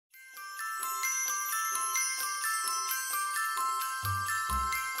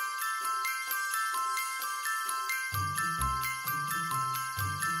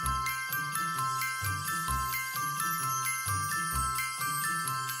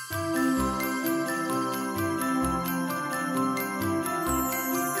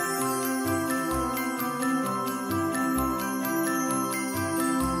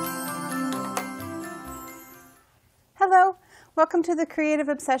Welcome to the Creative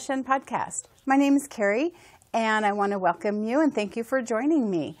Obsession podcast. My name is Carrie, and I want to welcome you and thank you for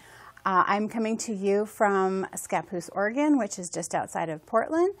joining me. I'm coming to you from Scappoose, Oregon, which is just outside of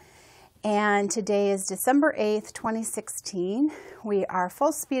Portland. And today is December 8th, 2016. We are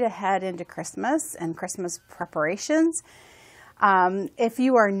full speed ahead into Christmas and Christmas preparations. If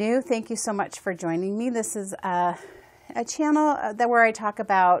you are new, thank you so much for joining me. This is a channel where I talk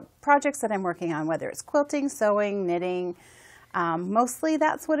about projects that I'm working on, whether it's quilting, sewing, knitting. Mostly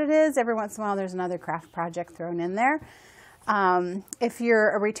that's what it is. Every once in a while there's another craft project thrown in there. If you're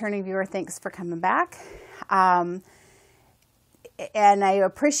a returning viewer, thanks for coming back. And I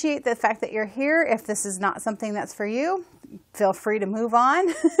appreciate the fact that you're here. If this is not something that's for you, feel free to move on.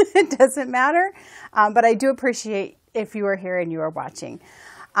 It doesn't matter. But I do appreciate if you are here and you are watching.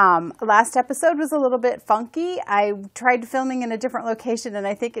 Last episode was a little bit funky. I tried filming in a different location and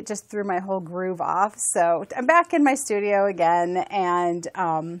I think it just threw my whole groove off. So I'm back in my studio again and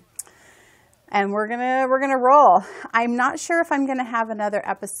we're gonna roll. I'm not sure if I'm gonna have another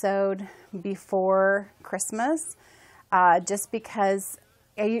episode before Christmas, just because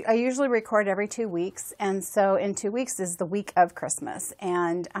I usually record every 2 weeks, and so in 2 weeks is the week of Christmas,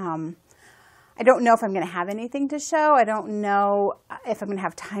 and I don't know if I'm going to have anything to show. I don't know if I'm going to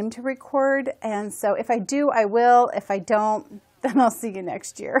have time to record, and so if I do, I will. If I don't, then I'll see you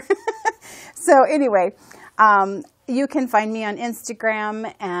next year. So anyway, you can find me on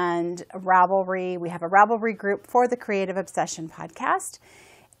Instagram and Ravelry. We have a Ravelry group for the Creative Obsession podcast,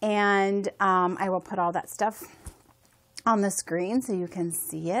 and I will put all that stuff on the screen so you can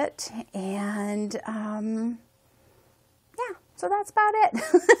see it. And yeah, so that's about it.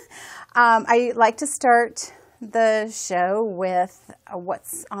 I like to start the show with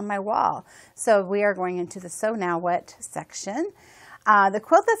what's on my wall. So we are going into the Sew Now What section. The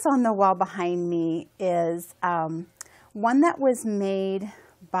quilt that's on the wall behind me is one that was made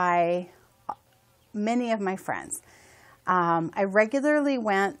by many of my friends. I regularly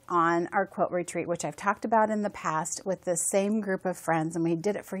went on our quilt retreat, which I've talked about in the past, with the same group of friends, and we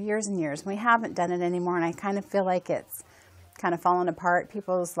did it for years and years. We haven't done it anymore, and I kind of feel like it's kind of fallen apart.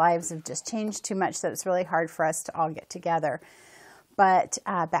 People's lives have just changed too much that it's really hard for us to all get together. But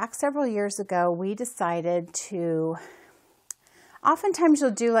back several years ago, we decided to, oftentimes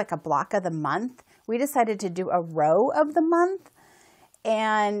you'll do like a block of the month. We decided to do a row of the month.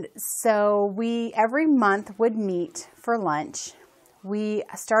 And so we every month would meet for lunch. We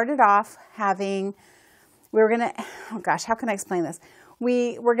started off having, we were going to, oh gosh, how can I explain this?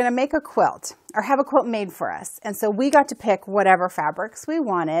 We were going to make a quilt or have a quilt made for us. And so we got to pick whatever fabrics we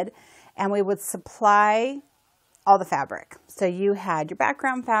wanted, and we would supply all the fabric. So you had your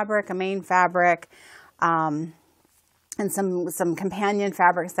background fabric, a main fabric, and some companion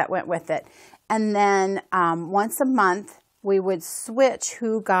fabrics that went with it. And then once a month, we would switch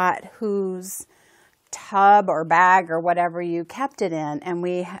who got whose tub or bag or whatever you kept it in. And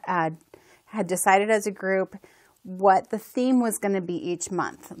we had decided as a group what the theme was going to be each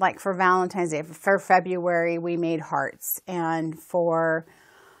month. Like for Valentine's Day, for February, we made hearts. And for,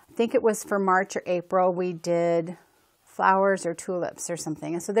 I think it was for March or April, we did flowers or tulips or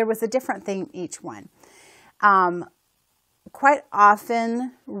something. And so there was a different theme each one. Quite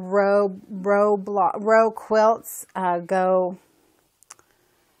often, row quilts go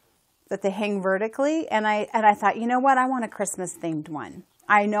that they hang vertically, and I thought, you know what, I want a Christmas themed one.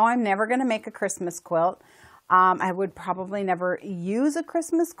 I know I'm never going to make a Christmas quilt. I would probably never use a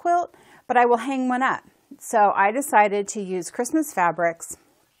Christmas quilt, but I will hang one up. So I decided to use Christmas fabrics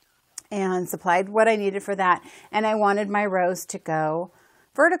and supplied what I needed for that, and I wanted my rows to go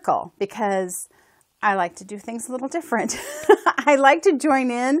vertical because I like to do things a little different. I like to join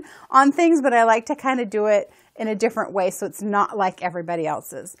in on things, but I like to kind of do it in a different way so it's not like everybody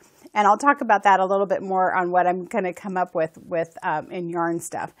else's. And I'll talk about that a little bit more on what I'm going to come up with in yarn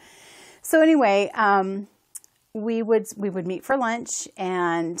stuff. So anyway, we would meet for lunch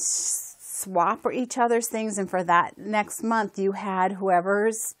and swap each other's things. And for that next month, you had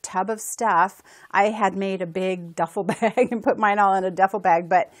whoever's tub of stuff. I had made a big duffel bag and put mine all in a duffel bag,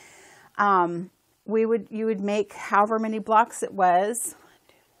 but you would make however many blocks it was,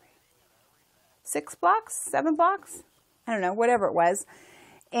 6 blocks, 7 blocks, I don't know, whatever it was.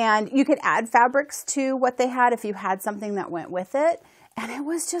 And you could add fabrics to what they had if you had something that went with it. And it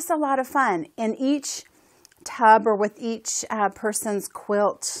was just a lot of fun. In each tub or with each person's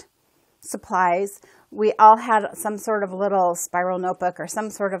quilt supplies, we all had some sort of little spiral notebook or some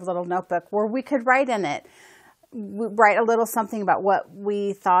sort of little notebook where we could write in it. Write a little something about what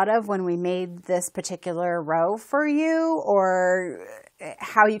we thought of when we made this particular row for you, or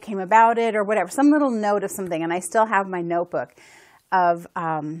how you came about it or whatever, some little note of something. And I still have my notebook of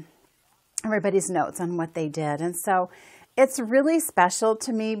everybody's notes on what they did. And so it's really special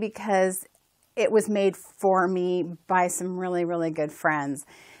to me because it was made for me by some really, really good friends.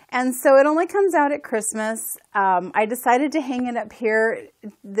 And so it only comes out at Christmas. I decided to hang it up here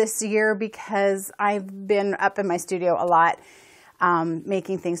this year because I've been up in my studio a lot,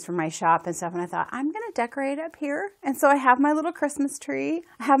 making things for my shop and stuff. And I thought, I'm going to decorate up here. And so I have my little Christmas tree.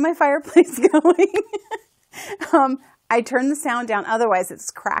 I have my fireplace going. I turned the sound down. Otherwise,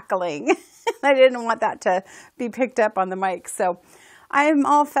 it's crackling. I didn't want that to be picked up on the mic. So I'm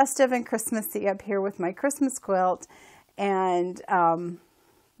all festive and Christmassy up here with my Christmas quilt. And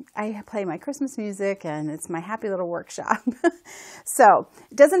I play my Christmas music, and it's my happy little workshop. So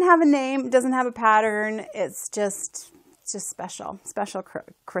it doesn't have a name, it doesn't have a pattern. It's just special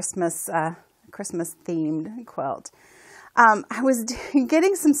Christmas themed quilt. I was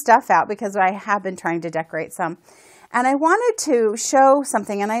getting some stuff out because I have been trying to decorate some, and I wanted to show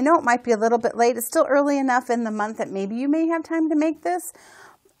something. And I know it might be a little bit late. It's still early enough in the month that maybe you may have time to make this.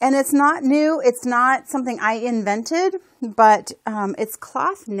 And it's not new. It's not something I invented, but it's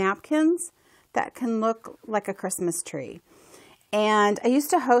cloth napkins that can look like a Christmas tree. And I used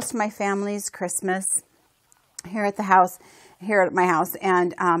to host my family's Christmas here at my house.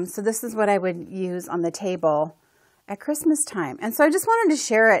 And so this is what I would use on the table at Christmas time. And so I just wanted to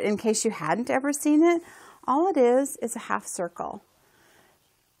share it in case you hadn't ever seen it. All it is a half circle.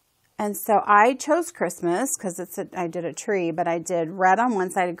 And so I chose Christmas because I did a tree, but I did red on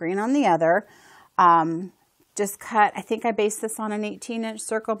one side and green on the other. Just cut, I think I based this on an 18-inch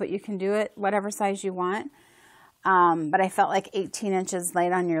circle, but you can do it whatever size you want. But I felt like 18 inches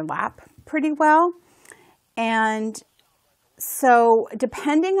laid on your lap pretty well. And so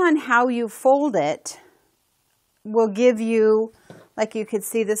depending on how you fold it will give you, like you could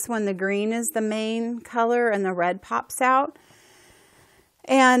see this one, the green is the main color and the red pops out.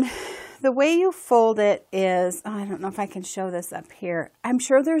 And the way you fold it is, I don't know if I can show this up here. I'm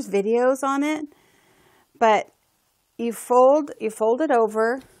sure there's videos on it, but you fold it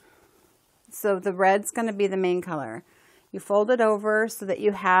over. So the red's going to be the main color. You fold it over so that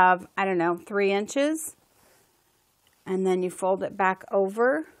you have, 3 inches. And then you fold it back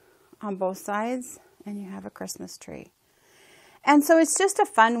over on both sides and you have a Christmas tree. And so it's just a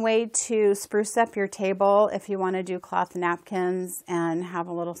fun way to spruce up your table if you want to do cloth napkins and have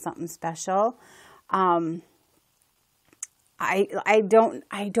a little something special. I don't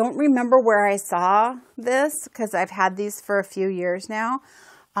remember where I saw this because I've had these for a few years now.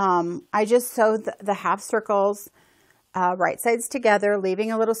 I just sewed the half circles right sides together,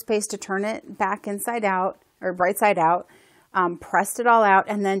 leaving a little space to turn it back inside out or right side out. Pressed it all out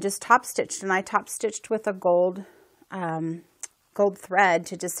and then just top stitched, and I top stitched with a gold thread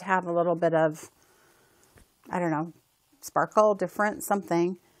to just have a little bit of, sparkle, different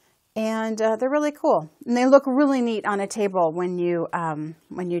something. And they're really cool. And they look really neat on a table when you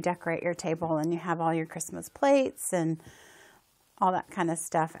decorate your table and you have all your Christmas plates and all that kind of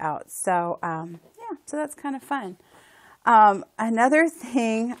stuff out. So, so that's kind of fun. Another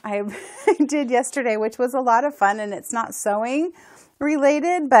thing I did yesterday, which was a lot of fun, and it's not sewing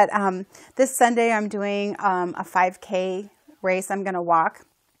related, but this Sunday I'm doing a 5K race. I'm going to walk.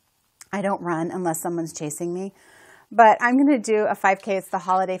 I don't run unless someone's chasing me, but I'm going to do a 5K. It's the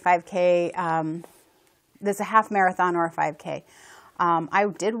holiday 5K. There's a half marathon or a 5K. I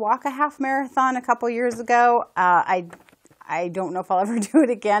did walk a half marathon a couple years ago. I don't know if I'll ever do it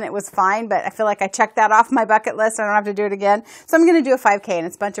again. It was fine, but I feel like I checked that off my bucket list. I don't have to do it again. So I'm going to do a 5K, and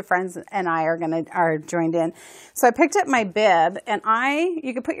it's a bunch of friends and I are joined in. So I picked up my bib, and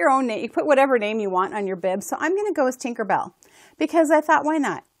you can put your own name, you can put whatever name you want on your bib. So I'm going to go as Tinkerbell because I thought, why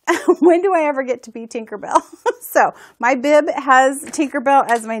not? When do I ever get to be Tinkerbell? So my bib has Tinkerbell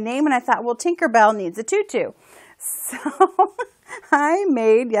as my name, and I thought, well, Tinkerbell needs a tutu. So I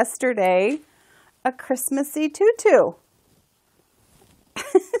made yesterday a Christmassy tutu.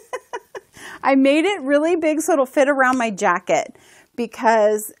 I made it really big so it'll fit around my jacket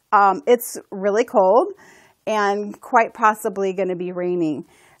because it's really cold and quite possibly going to be raining.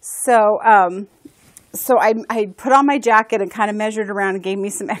 So I put on my jacket and kind of measured around and gave me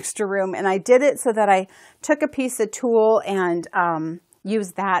some extra room. And I did it so that I took a piece of tulle and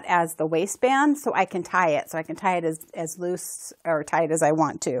used that as the waistband so I can tie it. So I can tie it as loose or tight as I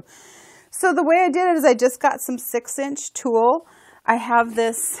want to. So the way I did it is I just got some 6-inch tulle. I have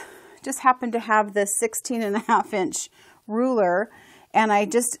this, just happened to have this 16.5-inch ruler, and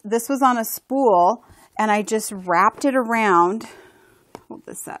this was on a spool, and I just wrapped it around, hold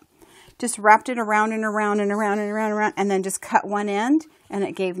this up, just wrapped it around and around and around and around and around, and then just cut one end, and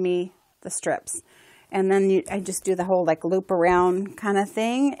it gave me the strips. And then I just do the whole like loop around kind of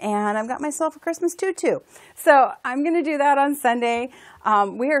thing, and I've got myself a Christmas tutu. So I'm going to do that on Sunday.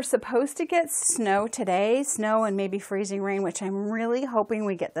 We are supposed to get snow today, snow and maybe freezing rain, which I'm really hoping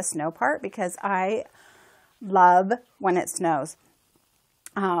we get the snow part because I love when it snows.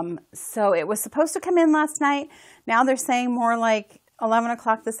 So it was supposed to come in last night. Now they're saying more like 11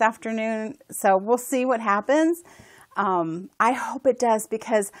 o'clock this afternoon. So we'll see what happens. I hope it does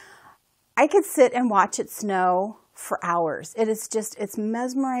because I could sit and watch it snow for hours. It is just, it's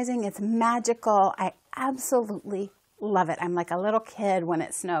mesmerizing. It's magical. I absolutely love it. I'm like a little kid when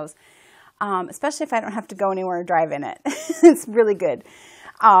it snows, especially if I don't have to go anywhere or drive in it. It's really good.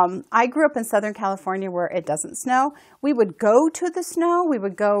 I grew up in Southern California where it doesn't snow. We would go to the snow. We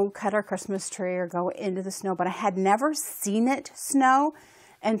would go cut our Christmas tree or go into the snow, but I had never seen it snow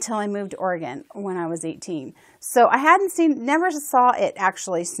until I moved to Oregon when I was 18. So I never saw it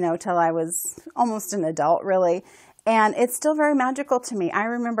actually snow till I was almost an adult, really. And it's still very magical to me. I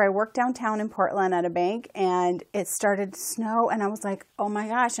remember I worked downtown in Portland at a bank and it started to snow and I was like, oh my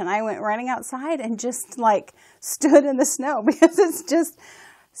gosh. And I went running outside and just like stood in the snow because it's just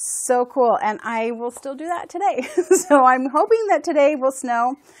so cool. And I will still do that today. So I'm hoping that today will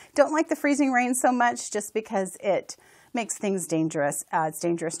snow. Don't like the freezing rain so much just because it makes things dangerous. It's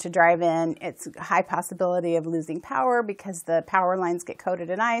dangerous to drive in. It's a high possibility of losing power because the power lines get coated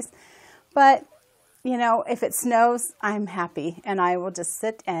in ice. But, you know, if it snows, I'm happy. And I will just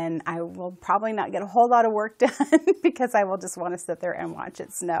sit and I will probably not get a whole lot of work done because I will just want to sit there and watch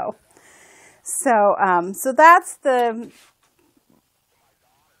it snow. So, so that's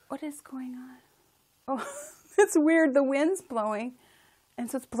what is going on? Oh, it's weird. The wind's blowing. And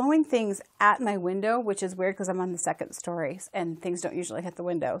so it's blowing things at my window, which is weird because I'm on the second story and things don't usually hit the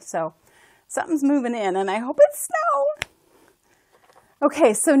window. So something's moving in and I hope it's snow.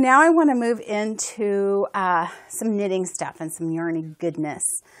 Okay, so now I want to move into some knitting stuff and some yarny goodness.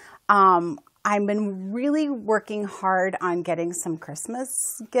 I've been really working hard on getting some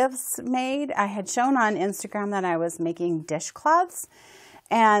Christmas gifts made. I had shown on Instagram that I was making dishcloths.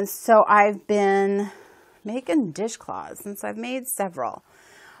 And so I've been making dishcloths since I've made several.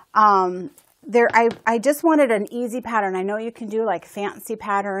 I just wanted an easy pattern. I know you can do like fancy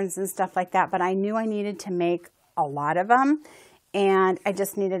patterns and stuff like that, but I knew I needed to make a lot of them and I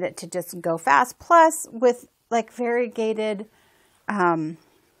just needed it to just go fast. Plus with like variegated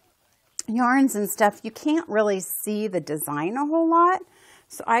yarns and stuff, you can't really see the design a whole lot.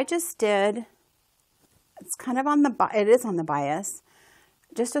 So I just did, it's kind of on the, it is on the bias,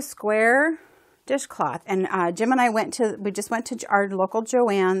 just a square dishcloth. And Jim and I we just went to our local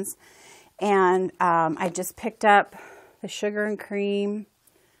Joann's and I just picked up the sugar and cream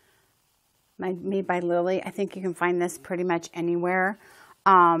made by Lily. I think you can find this pretty much anywhere.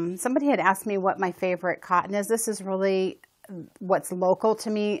 Somebody had asked me what my favorite cotton is. This is really what's local to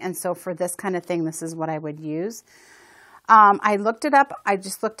me. And so for this kind of thing, this is what I would use. I looked it up. I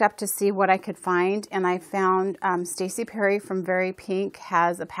just looked up to see what I could find, and I found Stacey Perry from Very Pink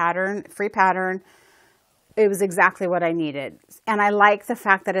has a pattern, free pattern. It was exactly what I needed. And I like the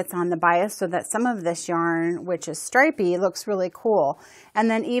fact that it's on the bias so that some of this yarn, which is stripy, looks really cool.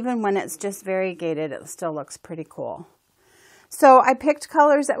 And then even when it's just variegated, it still looks pretty cool. So I picked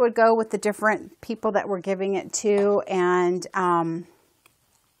colors that would go with the different people that we're giving it to, and I'm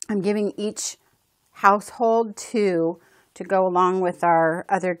giving each household two to go along with our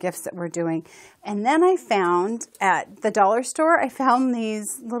other gifts that we're doing. And then I found at the dollar store, I found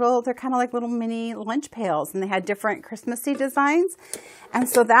these little, they're kind of like little mini lunch pails, and they had different Christmassy designs. And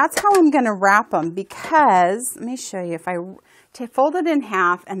so that's how I'm going to wrap them, because let me show you, if I fold it in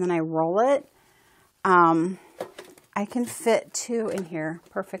half and then I roll it, I can fit two in here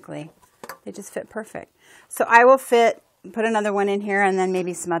perfectly. They just fit perfect. So I will put another one in here and then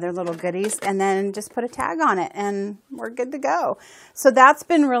maybe some other little goodies and then just put a tag on it and we're good to go. So that's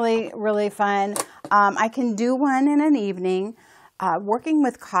been really, really fun. I can do one in an evening. Working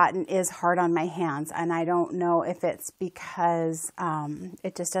with cotton is hard on my hands, and I don't know if it's because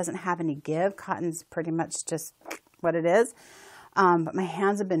it just doesn't have any give. Cotton's pretty much just what it is. But my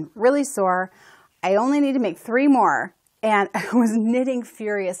hands have been really sore. I only need to make 3 more. And I was knitting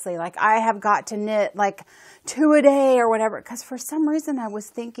furiously. Like, I have got to knit like 2 a day or whatever. Because for some reason I was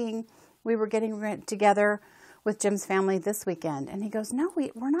thinking we were getting together with Jim's family this weekend. And he goes, no,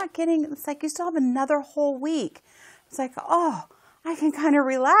 we're not getting, it's like you still have another whole week. It's like, oh, I can kind of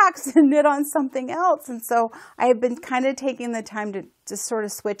relax and knit on something else. And so I have been kind of taking the time to sort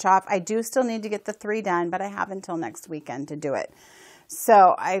of switch off. I do still need to get the 3 done, but I have until next weekend to do it.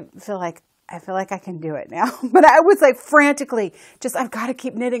 So I feel like I can do it now. But I was like frantically, I've got to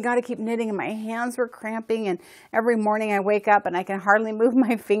keep knitting, and my hands were cramping, and every morning I wake up and I can hardly move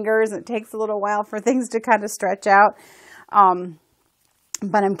my fingers, and it takes a little while for things to kind of stretch out.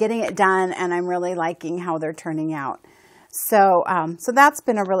 But I'm getting it done, and I'm really liking how they're turning out. So that's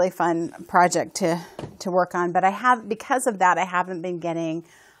been a really fun project to work on. But because of that, I haven't been getting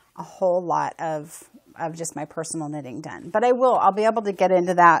a whole lot of just my personal knitting done. But I'll be able to get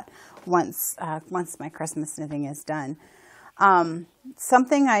into that once my Christmas knitting is done.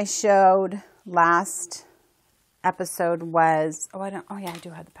 Something I showed last episode was, I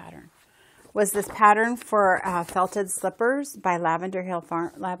do have the pattern. Was this pattern for felted slippers by Lavender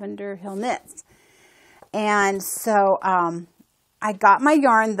Hill Knits. And so I got my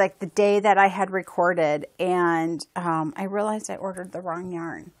yarn like the day that I had recorded, and I realized I ordered the wrong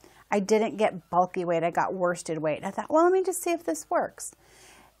yarn. I didn't get bulky weight. I got worsted weight. I thought, well, let me just see if this works.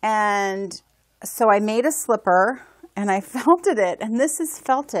 And so I made a slipper, and I felted it, and this is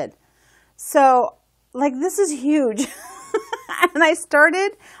felted. So, like, this is huge. And I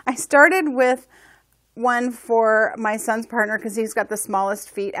started with one for my son's partner because he's got the smallest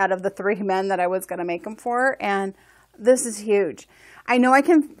feet out of the 3 men that I was going to make them for. And this is huge. I know I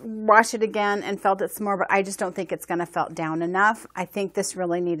can wash it again and felt it some more, but I just don't think it's going to felt down enough. I think this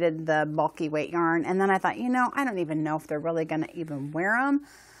really needed the bulky weight yarn. And then I thought, I don't even know if they're really going to even wear them.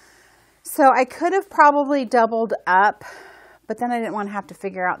 So I could have probably doubled up, but then I didn't want to have to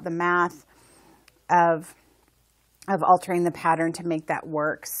figure out the math of altering the pattern to make that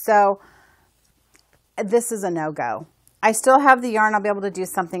work. So this is a no-go. I still have the yarn. I'll be able to do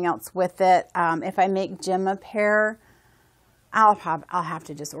something else with it. If I make Jim a pair, I'll have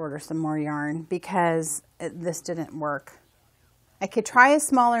to just order some more yarn because this didn't work. I could try a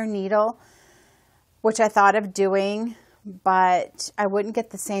smaller needle, which I thought of doing, but I wouldn't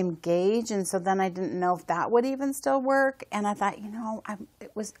get the same gauge, and so then I didn't know if that would even still work. And I thought,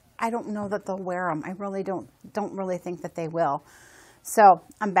 I don't know that they'll wear them. I really don't really think that they will. So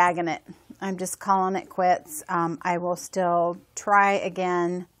I'm bagging it. I'm just calling it quits. I will still try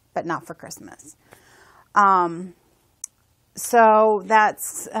again, but not for Christmas. So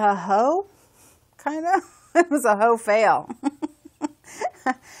that's a hoe, kind of. It was a hoe fail.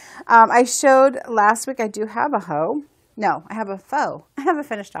 I showed last week I do have a hoe. No, I have a faux. I have a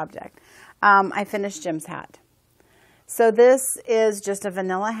finished object. I finished Jim's hat. So this is just a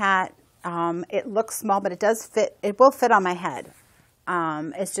vanilla hat. It looks small, but it does fit. It will fit on my head.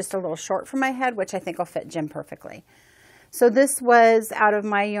 It's just a little short for my head, which I think will fit Jim perfectly. So this was out of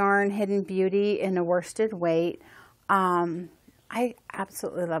my yarn Hidden Beauty in a worsted weight. I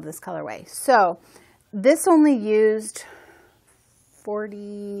absolutely love this colorway. So this only used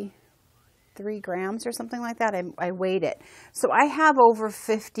 43 grams or something like that. I weighed it. So I have over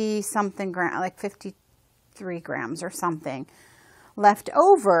 50 something grams, like 53 grams or something left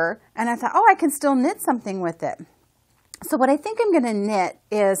over. And I thought, I can still knit something with it. So what I think I'm going to knit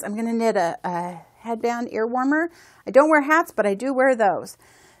is I'm going to knit a headband ear warmer. I don't wear hats, but I do wear those.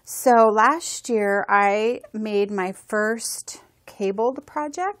 So last year I made my first cabled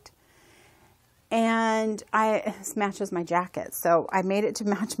project, and this matches my jacket. So I made it to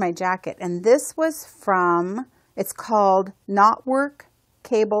match my jacket, and this was it's called Knotwork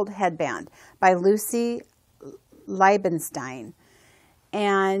Cabled Headband by Lucy Liebenstein.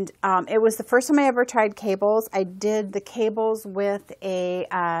 And it was the first time I ever tried cables. I did the cables with a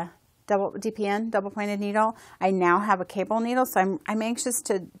double pointed needle. I now have a cable needle, so I'm anxious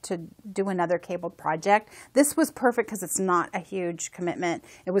to do another cabled project. This was perfect because it's not a huge commitment.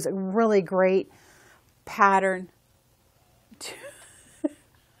 It was a really great pattern.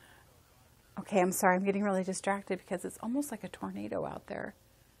 Okay, I'm sorry. I'm getting really distracted because it's almost like a tornado out there.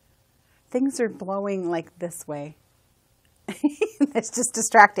 Things are blowing like this way. It's just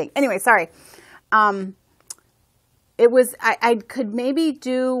distracting. Anyway, sorry. It was, I could maybe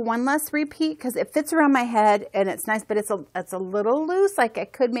do one less repeat because it fits around my head and it's nice, but it's a little loose. Like I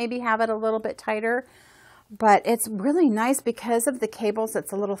could maybe have it a little bit tighter, but it's really nice because of the cables.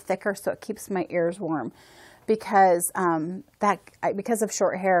 It's a little thicker, so it keeps my ears warm. Because because of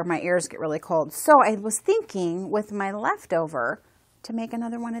short hair, my ears get really cold. So I was thinking with my leftover to make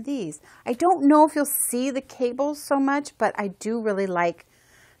another one of these. I don't know if you'll see the cables so much, but I do really like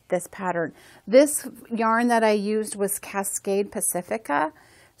this pattern. This yarn that I used was Cascade Pacifica.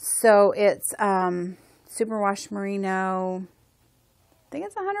 So it's Superwash Merino. I think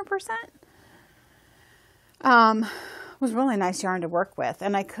it's 100%. It was really nice yarn to work with.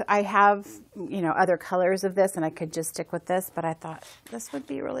 And I have, other colors of this, and I could just stick with this, but I thought this would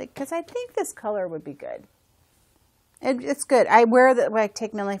be really, because I think this color would be good. It's good. I wear the, when I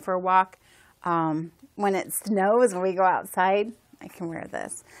take Millie for a walk, when it snows, when we go outside, I can wear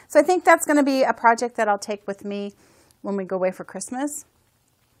this. So I think that's going to be a project that I'll take with me when we go away for Christmas.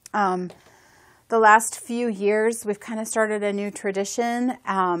 The last few years, we've kind of started a new tradition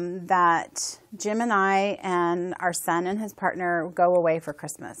that Jim and I and our son and his partner go away for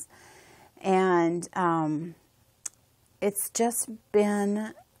Christmas. And it's just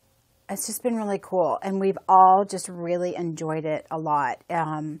been really cool. And we've all just really enjoyed it a lot.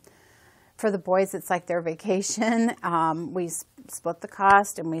 For the boys, it's like their vacation. We split the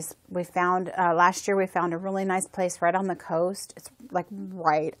cost, and we found, last year we found a really nice place right on the coast. It's like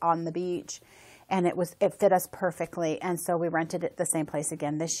right on the beach. And it fit us perfectly. And so we rented it the same place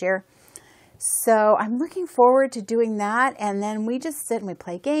again this year. So I'm looking forward to doing that. And then we just sit and we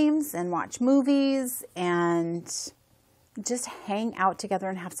play games and watch movies and just hang out together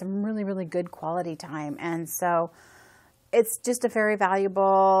and have some really, really good quality time. And so it's just a very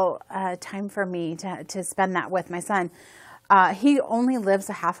valuable time for me to spend that with my son. He only lives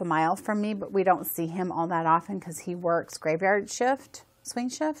a half a mile from me, but we don't see him all that often because he works graveyard shift, swing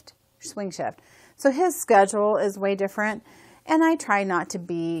shift. So his schedule is way different, and I try not to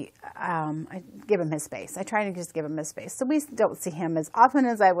be, I give him his space. I try to just give him his space. So we don't see him as often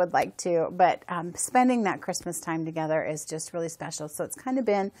as I would like to, but spending that Christmas time together is just really special. So it's kind of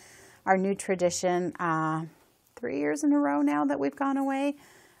been our new tradition 3 years in a row now that we've gone away.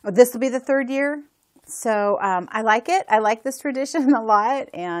 This will be the third year. So I like it. I like this tradition a lot,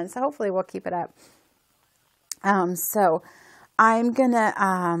 and so hopefully we'll keep it up. So I'm going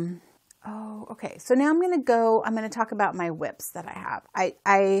to... okay. So now I'm going to talk about my whips that I have.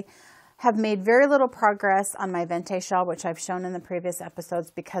 I have made very little progress on my Vente shawl, which I've shown in the previous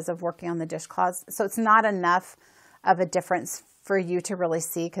episodes because of working on the dishcloths. So it's not enough of a difference for you to really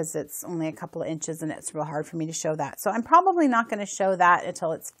see because it's only a couple of inches and it's real hard for me to show that. So I'm probably not going to show that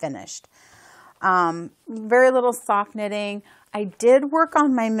until it's finished. Very little sock knitting. I did work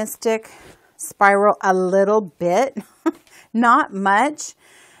on my Mystic Spiral a little bit, not much.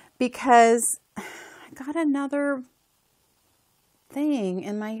 Because I got another thing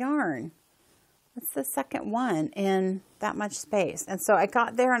in my yarn. It's the second one in that much space. And so I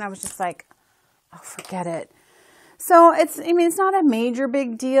got there and I was just like, oh, forget it. So it's not a major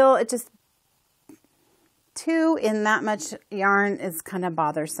big deal. It just, 2 in that much yarn is kind of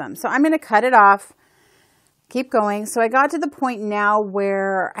bothersome. So I'm going to cut it off, keep going. So I got to the point now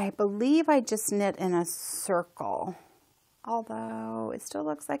where I believe I just knit in a circle. Although it still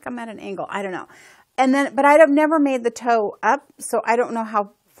looks like I'm at an angle. I don't know. But I've never made the toe up, so I don't know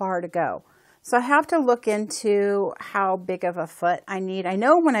how far to go. So I have to look into how big of a foot I need. I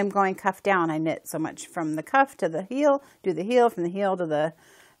know when I'm going cuff down, I knit so much from the cuff to the heel, do the heel, from the heel to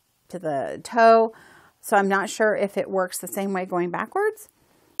the toe. So I'm not sure if it works the same way going backwards.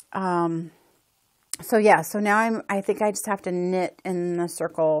 So yeah, so now I think I just have to knit in a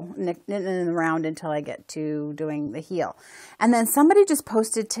circle, knit in the round until I get to doing the heel. And then somebody just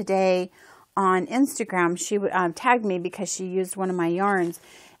posted today on Instagram, she tagged me because she used one of my yarns,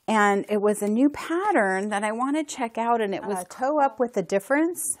 and it was a new pattern that I want to check out, and it was Toe Up with the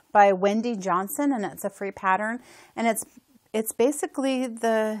Difference by Wendy Johnson, and it's a free pattern, and it's basically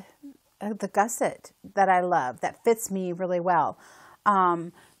the gusset that I love, that fits me really well.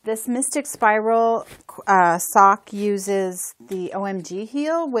 This Mystic Spiral sock uses the OMG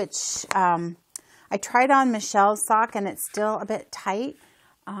heel, which I tried on Michelle's sock and it's still a bit tight.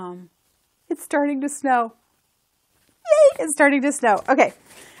 It's starting to snow. Yay! It's starting to snow. Okay.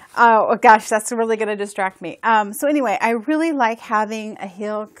 Oh gosh, that's really going to distract me. So anyway, I really like having a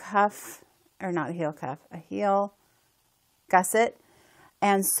heel cuff, or not a heel cuff, a heel gusset.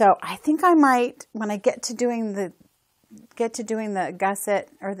 And so I think I might, when I get to doing the gusset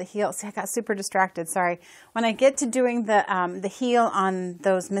or the heel. See, I got super distracted. Sorry. When I get to doing the heel on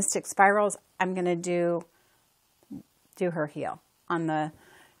those Mystic Spirals, I'm going to do her heel on the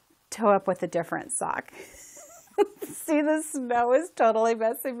Toe Up with a Difference sock. See, the snow is totally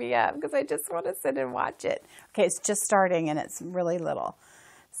messing me up because I just want to sit and watch it. Okay, it's just starting and it's really little.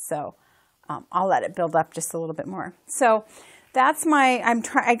 So I'll let it build up just a little bit more. So that's I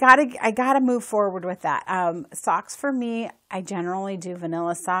gotta move forward with that. Socks for me, I generally do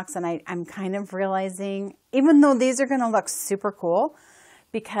vanilla socks, and I'm kind of realizing, even though these are going to look super cool,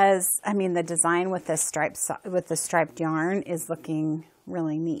 because I mean the design with the striped yarn is looking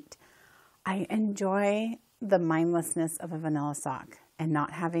really neat. I enjoy the mindlessness of a vanilla sock and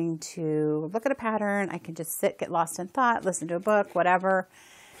not having to look at a pattern. I can just sit, get lost in thought, listen to a book, whatever.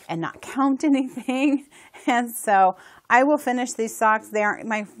 and not count anything. And so I will finish these socks. They aren't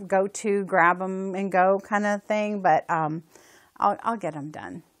my go-to grab them and go kind of thing, but I'll get them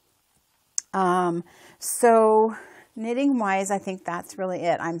done. So knitting wise, I think that's really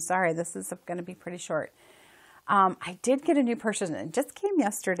it. I'm sorry, this is going to be pretty short. I did get a new purchase, and it just came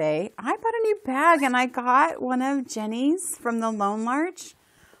yesterday. I bought a new bag, and I got one of Jenny's from the Lone Larch.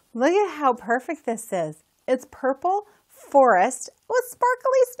 Look at how perfect this is. It's purple forest with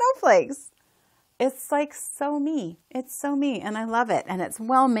sparkly snowflakes. It's like so me. It's so me, and I love it. And it's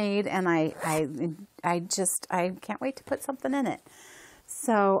well made, and I can't wait to put something in it.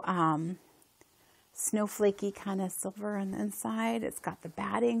 So, snowflakey kind of silver on the inside. It's got the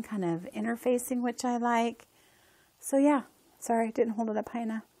batting kind of interfacing, which I like. So yeah, sorry, I didn't hold it up high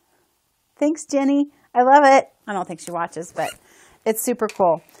enough. Thanks, Jenny. I love it. I don't think she watches, but it's super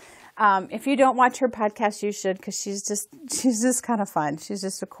cool. If you don't watch her podcast, you should, because she's just kind of fun. She's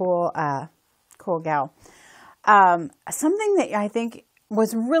just a cool gal. Something that I think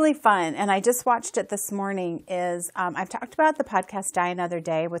was really fun, and I just watched it this morning, is I've talked about the podcast Die Another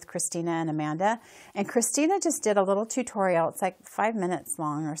Day with Christina and Amanda, and Christina just did a little tutorial. It's like 5 minutes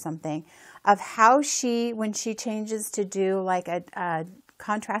long or something, of how when she changes to do like a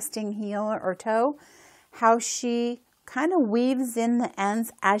contrasting heel or toe, how she kind of weaves in the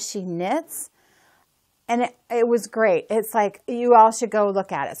ends as she knits. And it was great. It's like, you all should go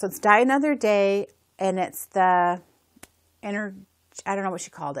look at it. So it's Die Another Day, and it's the I don't know what she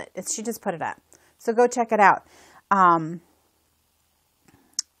called it. She just put it up. So go check it out.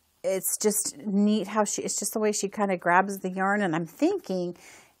 It's just neat how it's just the way she kind of grabs the yarn. And I'm thinking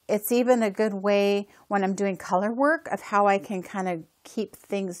it's even a good way when I'm doing color work of how I can kind of keep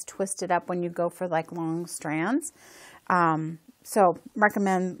things twisted up when you go for like long strands. So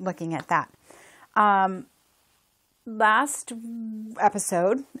recommend looking at that. Last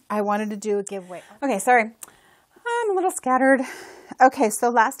episode, I wanted to do a giveaway. Okay, sorry. I'm a little scattered. Okay, so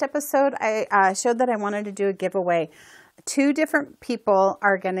last episode, I showed that I wanted to do a giveaway. 2 different people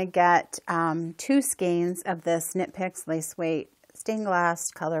are going to get 2 skeins of this Knit Picks Lace Weight stained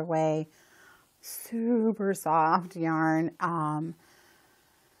glass colorway, super soft yarn.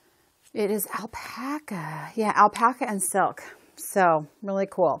 It is alpaca. Yeah, alpaca and silk. So really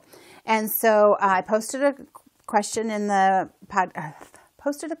cool. And so I posted a question in the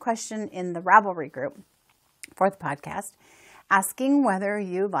Ravelry group for the podcast, asking whether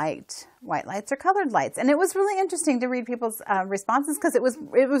you liked white lights or colored lights. And it was really interesting to read people's responses, because it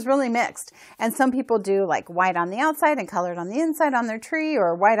was really mixed. And some people do like white on the outside and colored on the inside on their tree,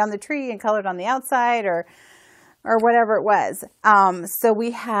 or white on the tree and colored on the outside, or whatever it was. So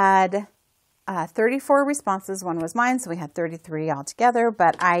we had 34 responses. One was mine, so we had 33 altogether.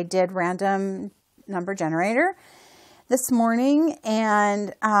 But I did random number generator this morning,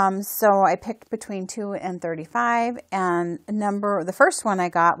 and so I picked between 2 and 35, and the first one I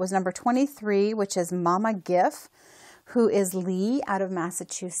got was number 23, which is Mama Gif, who is Lee out of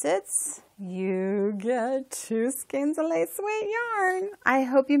Massachusetts. You get 2 skeins of lace weight yarn. I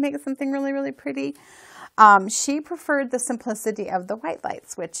hope you make something really, really pretty. She preferred the simplicity of the white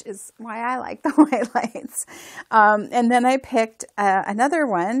lights, which is why I like the white lights. And then I picked another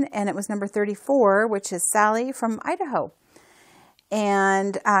one, and it was number 34, which is Sally from Idaho.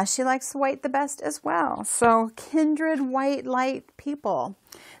 And she likes white the best as well. So kindred white light people.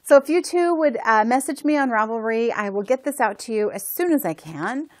 So if you two would message me on Ravelry, I will get this out to you as soon as I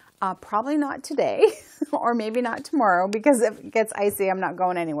can. Probably not today, or maybe not tomorrow, because if it gets icy, I'm not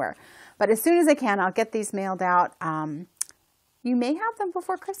going anywhere. But as soon as I can, I'll get these mailed out. You may have them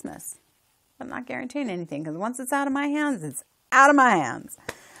before Christmas. I'm not guaranteeing anything, because once it's out of my hands, it's out of my hands.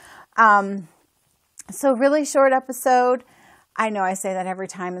 So really short episode. I know I say that every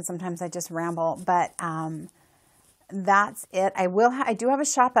time, and sometimes I just ramble, but that's it. I do have a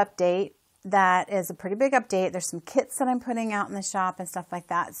shop update that is a pretty big update. There's some kits that I'm putting out in the shop and stuff like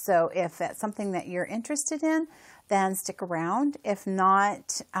that. So if that's something that you're interested in, then stick around. If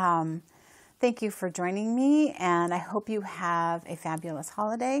not, thank you for joining me, and I hope you have a fabulous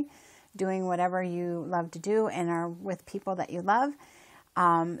holiday doing whatever you love to do and are with people that you love.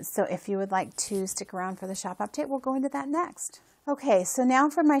 So if you would like to stick around for the shop update, we'll go into that next. Okay, so now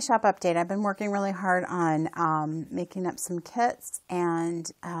for my shop update. I've been working really hard on making up some kits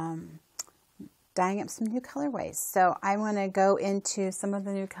and dyeing up some new colorways. So I want to go into some of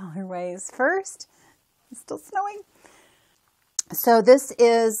the new colorways first. It's still snowing. So this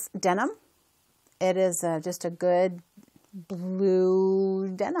is denim. It is just a good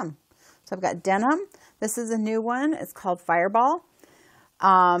blue denim. So I've got denim. This is a new one. It's called Fireball.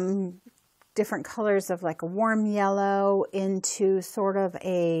 different colors of like a warm yellow into sort of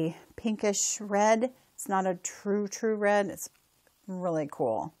a pinkish red. It's not a true red. It's really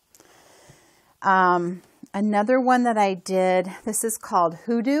cool. Another one that I did, this is called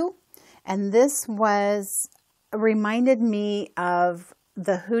Hoodoo. And this reminded me of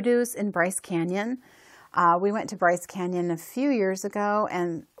the hoodoos in Bryce Canyon. We went to Bryce Canyon a few years ago,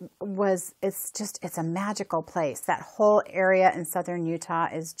 and it's a magical place. That whole area in southern Utah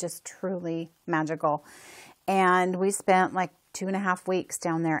is just truly magical. And we spent like 2.5 weeks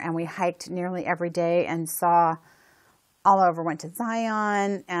down there, and we hiked nearly every day and saw all over. Went to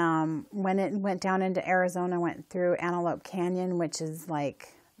Zion, went down into Arizona, went through Antelope Canyon, which is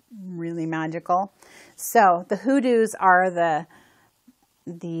like really magical. So the hoodoos are the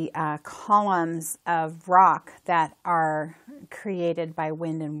columns of rock that are created by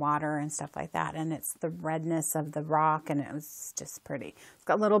wind and water and stuff like that. And it's the redness of the rock, and it was just pretty. It's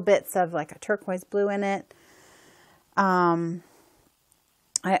got little bits of like a turquoise blue in it. I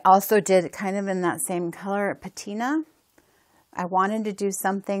also did kind of in that same color, patina. I wanted to do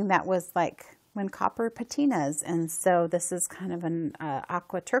something that was like when copper patinas. And so this is kind of an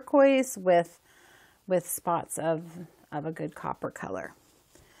aqua turquoise with spots of a good copper color.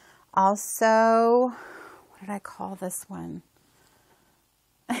 Also, what did I call this one?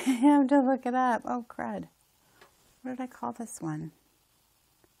 I have to look it up. Oh, crud. What did I call this one?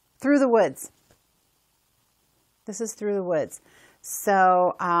 Through the Woods. This is Through the Woods.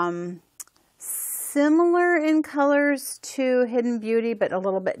 So, similar in colors to Hidden Beauty, but a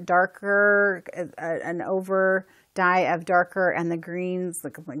little bit darker, an over dye of darker, and the greens,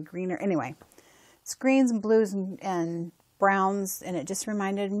 like greener. Anyway, it's greens and blues and browns, and it just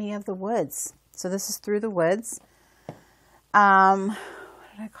reminded me of the woods. So this is Through the Woods. What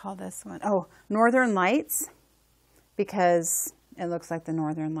did I call this one? Oh, Northern Lights, because it looks like the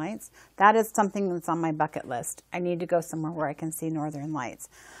Northern Lights. That is something that's on my bucket list. I need to go somewhere where I can see Northern Lights.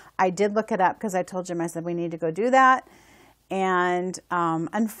 I did look it up because I told Jim, I said, we need to go do that. And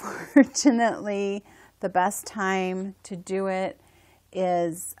unfortunately, the best time to do it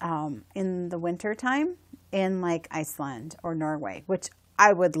is in the winter time in like Iceland or Norway, which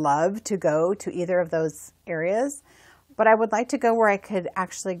I would love to go to either of those areas. But I would like to go where I could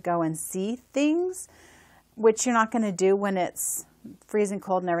actually go and see things, which you're not going to do when it's freezing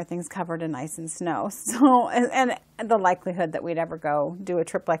cold and everything's covered in ice and snow. So, and the likelihood that we'd ever go do a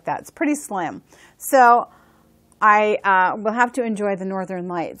trip like that is pretty slim. So I will have to enjoy the Northern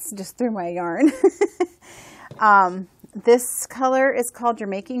Lights just through my yarn. This color is called You're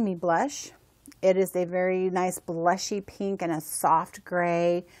Making Me Blush. It is a very nice blushy pink and a soft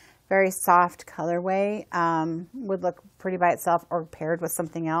gray, very soft colorway. Would look pretty by itself or paired with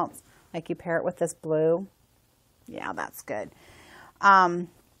something else. Like you pair it with this blue. Yeah, that's good.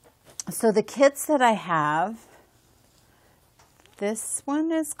 So the kits that I have, this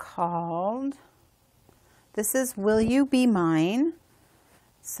one is called, this is Will You Be Mine?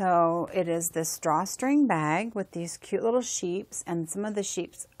 So it is this drawstring bag with these cute little sheeps, and some of the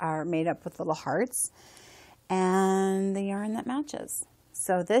sheeps are made up with little hearts, and the yarn that matches.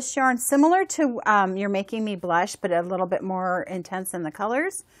 So this yarn, similar to You're Making Me Blush, but a little bit more intense in the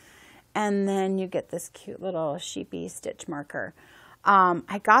colors. And then you get this cute little sheepy stitch marker.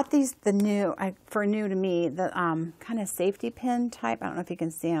 I got these, for new to me, the kind of safety pin type, I don't know if you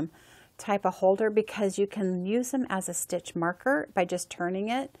can see them, type of holder, because you can use them as a stitch marker by just turning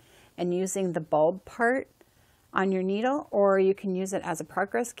it and using the bulb part on your needle, or you can use it as a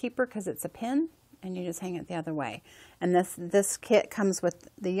progress keeper because it's a pin and you just hang it the other way. And this kit comes with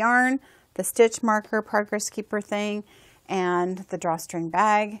the yarn, the stitch marker, progress keeper thing, and the drawstring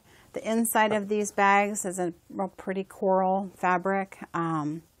bag. The inside of these bags is a real pretty coral fabric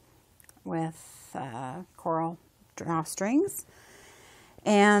with coral drawstrings.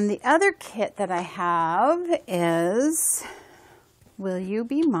 And the other kit that I have is Will You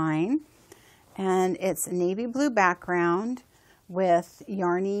Be Mine? And it's a navy blue background with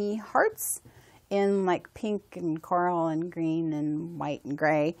yarny hearts in like pink and coral and green and white and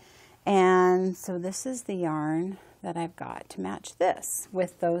gray. And so this is the yarn that I've got to match this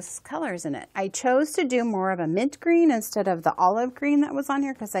with those colors in it. I chose to do more of a mint green instead of the olive green that was on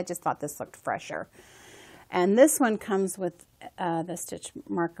here because I just thought this looked fresher. And this one comes with the stitch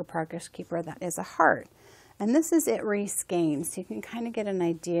marker progress keeper that is a heart. And this is Itri skein, so you can kind of get an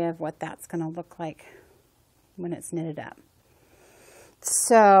idea of what that's going to look like when it's knitted up.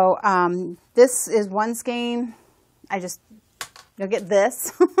 So this is one skein. You'll get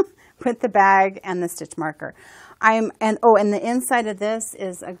this with the bag and the stitch marker. And the inside of this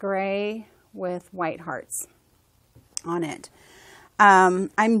is a gray with white hearts on it.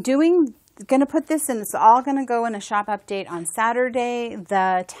 I'm doing going to put this in. It's all going to go in a shop update on Saturday,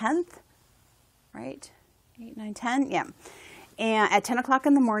 the 10th, right? 8, 9, 10, yeah. And at 10 o'clock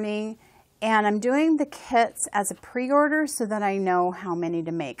in the morning. And I'm doing the kits as a pre-order so that I know how many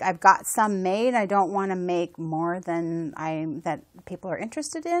to make. I've got some made. I don't want to make more than that people are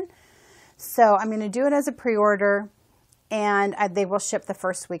interested in. So I'm going to do it as a pre-order, and they will ship the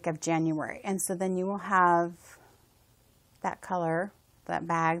first week of January. And so then you will have that color, that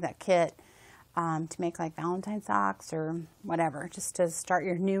bag, that kit to make like Valentine socks or whatever, just to start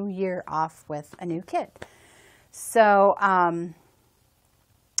your new year off with a new kit. So,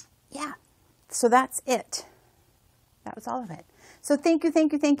 yeah. So that's it. That was all of it. So thank you,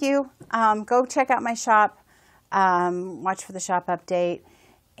 thank you, thank you. Go check out my shop. Watch for the shop update.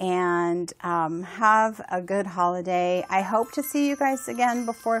 And have a good holiday. I hope to see you guys again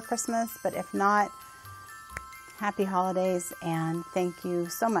before Christmas. But if not, happy holidays. And thank you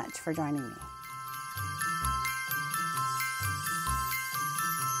so much for joining me.